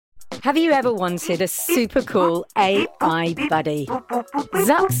Have you ever wanted a super cool AI buddy?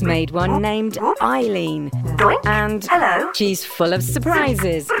 Zuck's made one named Eileen. And she's full of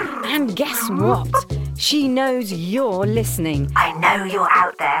surprises. And guess what? She knows you're listening. I know you're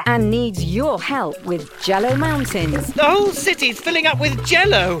out there. And needs your help with Jello Mountains. The whole city's filling up with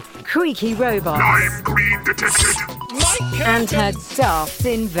Jello. Creaky robots. Lime green detected. And her daft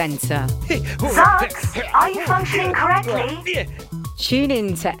inventor. Zucks, are you functioning correctly? Tune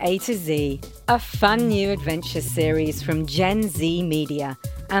in to A to Z, a fun new adventure series from Gen Z Media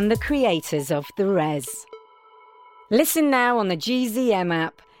and the creators of The Res. Listen now on the GZM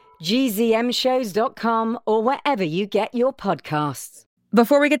app, gzmshows.com, or wherever you get your podcasts.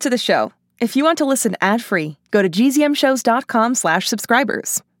 Before we get to the show, if you want to listen ad-free, go to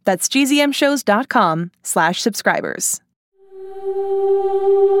gzmshows.com/subscribers. That's gzmshows.com/subscribers.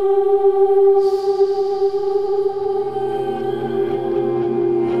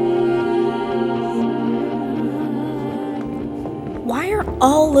 Why are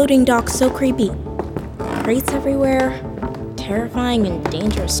all loading docks so creepy? Crates everywhere, terrifying and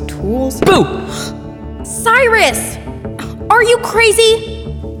dangerous tools. Boo! Cyrus! Are you crazy?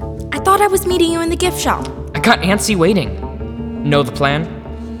 I thought I was meeting you in the gift shop. I got antsy waiting. Know the plan?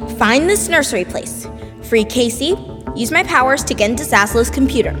 Find this nursery place. Free Casey. Use my powers to get into Zaslow's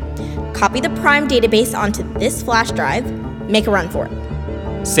computer. Copy the Prime database onto this flash drive. Make a run for it.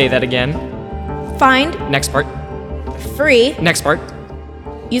 Say that again. Find. Next part. Free. Next part.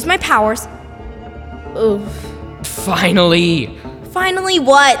 Use my powers. Oof. Finally! Finally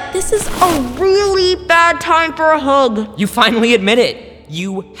what? This is a really bad time for a hug. You finally admit it.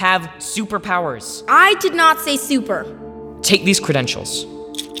 You have superpowers. I did not say super. Take these credentials.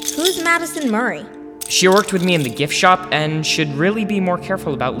 Who's Madison Murray? She worked with me in the gift shop and should really be more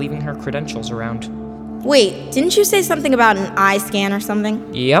careful about leaving her credentials around. Wait, didn't you say something about an eye scan or something?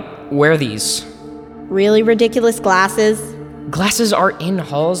 Yep, wear these. Really ridiculous glasses? Glasses are in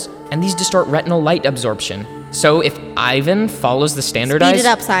halls, and these distort retinal light absorption. So if Ivan follows the standardized... Speed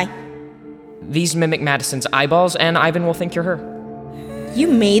it up, Cy. These mimic Madison's eyeballs, and Ivan will think you're her. You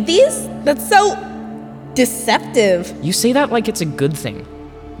made these? That's so... deceptive. You say that like it's a good thing.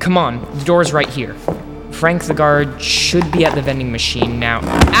 Come on, the door's right here. Frank the guard should be at the vending machine now.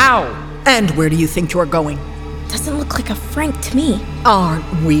 Ow! And where do you think you're going? Doesn't look like a Frank to me. Aren't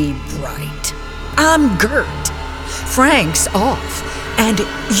we bright? I'm Gert. Frank's off, and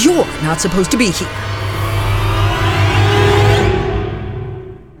you're not supposed to be here.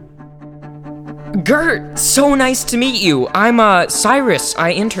 Gert, so nice to meet you. I'm, Cyrus.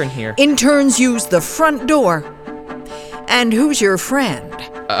 I intern here. Interns use the front door. And who's your friend?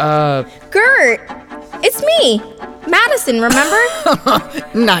 Gert! It's me! Madison, remember?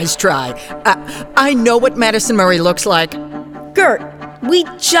 Nice try. I know what Madison Murray looks like. Gert, we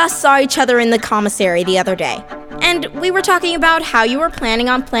just saw each other in the commissary the other day. And we were talking about how you were planning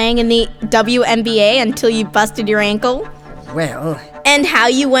on playing in the WNBA until you busted your ankle. Well... And how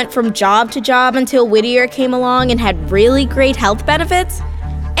you went from job to job until Whittier came along and had really great health benefits.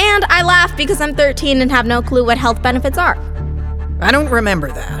 And I laughed because I'm 13 and have no clue what health benefits are. I don't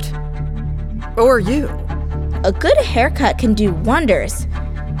remember that. Or you. A good haircut can do wonders.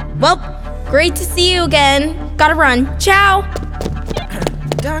 Well, great to see you again. Gotta run. Ciao!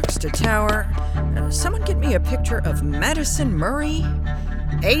 Docks to tower. Someone get me a picture of Madison Murray?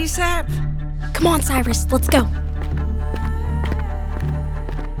 ASAP? Come on, Cyrus, let's go.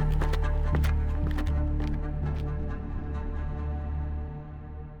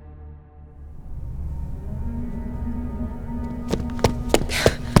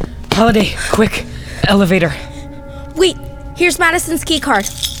 Holiday, quick. Elevator. Wait, here's Madison's key card.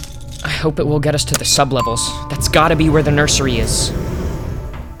 I hope it will get us to the sublevels. That's gotta be where the nursery is.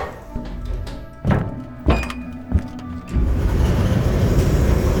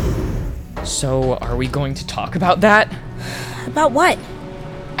 So, are we going to talk about that? About what?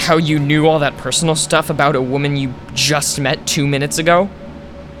 How you knew all that personal stuff about a woman you just met 2 minutes ago?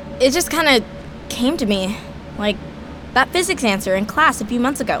 It just kind of came to me. Like that physics answer in class a few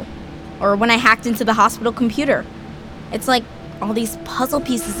months ago. Or when I hacked into the hospital computer. It's like all these puzzle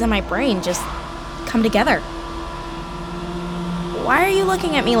pieces in my brain just come together. Why are you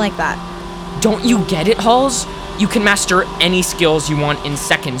looking at me like that? Don't you get it, Halls? You can master any skills you want in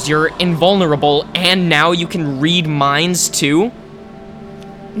seconds. You're invulnerable, and now you can read minds too?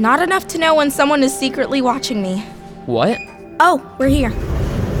 Not enough to know when someone is secretly watching me. What? Oh, we're here.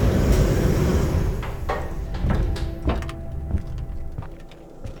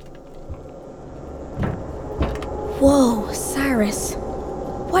 Whoa, Cyrus.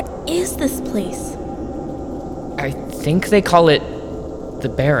 What is this place? I think they call it the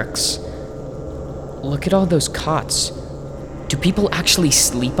barracks. Look at all those cots. Do people actually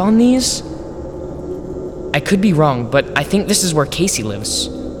sleep on these? I could be wrong, but I think this is where Casey lives.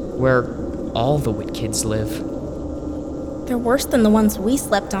 Where all the Whit kids live. They're worse than the ones we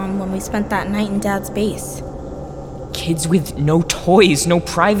slept on when we spent that night in Dad's base. Kids with no toys, no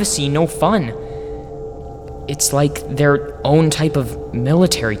privacy, no fun. It's like their own type of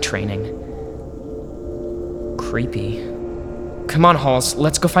military training. Creepy. Come on, Halls,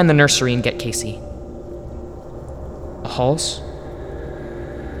 let's go find the nursery and get Casey. Halls?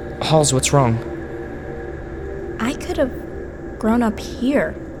 Halls, what's wrong? I could have grown up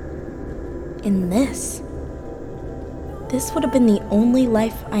here. In this. This would have been the only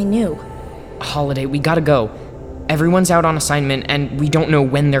life I knew. Holiday, we gotta go. Everyone's out on assignment, and we don't know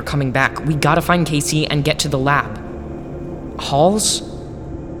when they're coming back. We gotta find Casey and get to the lab. Halls?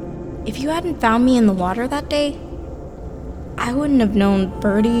 If you hadn't found me in the water that day, I wouldn't have known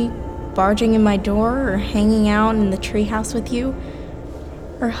Birdie barging in my door or hanging out in the treehouse with you,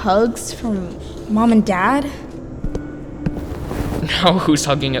 or hugs from Mom and Dad. Now who's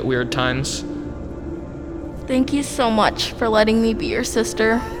hugging at weird times? Thank you so much for letting me be your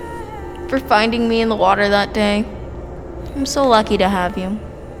sister, for finding me in the water that day. I'm so lucky to have you.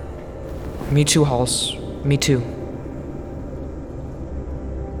 Me too, Halls. Me too.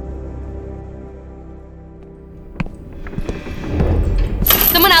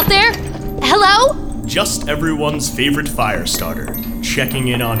 Someone out there? Hello? Just everyone's favorite fire starter, checking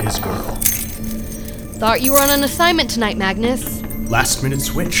in on his girl. Thought you were on an assignment tonight, Magnus. Last minute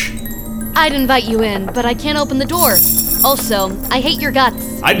switch. I'd invite you in, but I can't open the door. Also, I hate your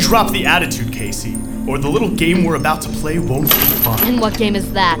guts. I'd drop the attitude, Casey, or the little game we're about to play won't be fun. And what game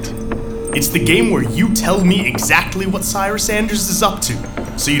is that? It's the game where you tell me exactly what Cyrus Sanders is up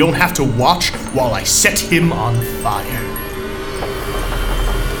to, so you don't have to watch while I set him on fire.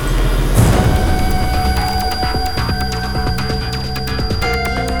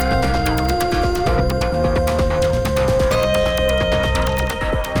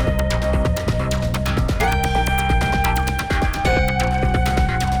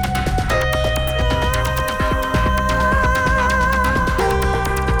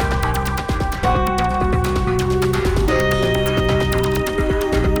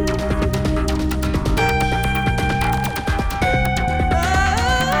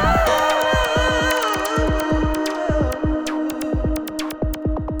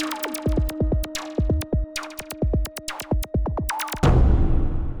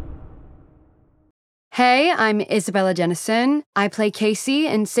 Hey, I'm Isabella Jennison. I play Casey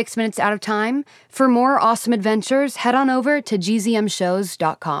in 6 Minutes Out of Time. For more awesome adventures, head on over to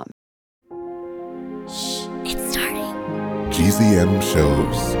gzmshows.com. Shh, it's starting. GZM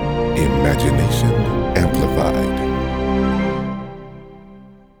Shows. Imagination Amplified.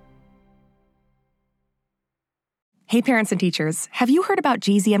 Hey parents and teachers, have you heard about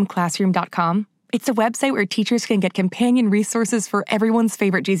gzmclassroom.com? It's a website where teachers can get companion resources for everyone's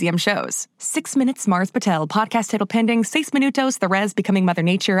favorite GZM shows. 6 Minutes, Mars Patel, Podcast Title Pending, 6 Minutos, The Res, Becoming Mother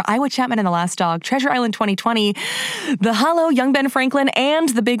Nature, Iowa Chapman and the Last Dog, Treasure Island 2020, The Hollow, Young Ben Franklin, and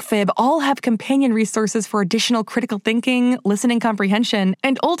The Big Fib all have companion resources for additional critical thinking, listening comprehension,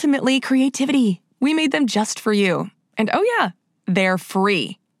 and ultimately creativity. We made them just for you. And oh yeah, they're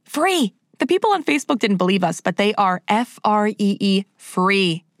free. Free! The people on Facebook didn't believe us, but they are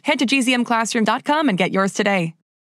free. Head to gzmclassroom.com and get yours today.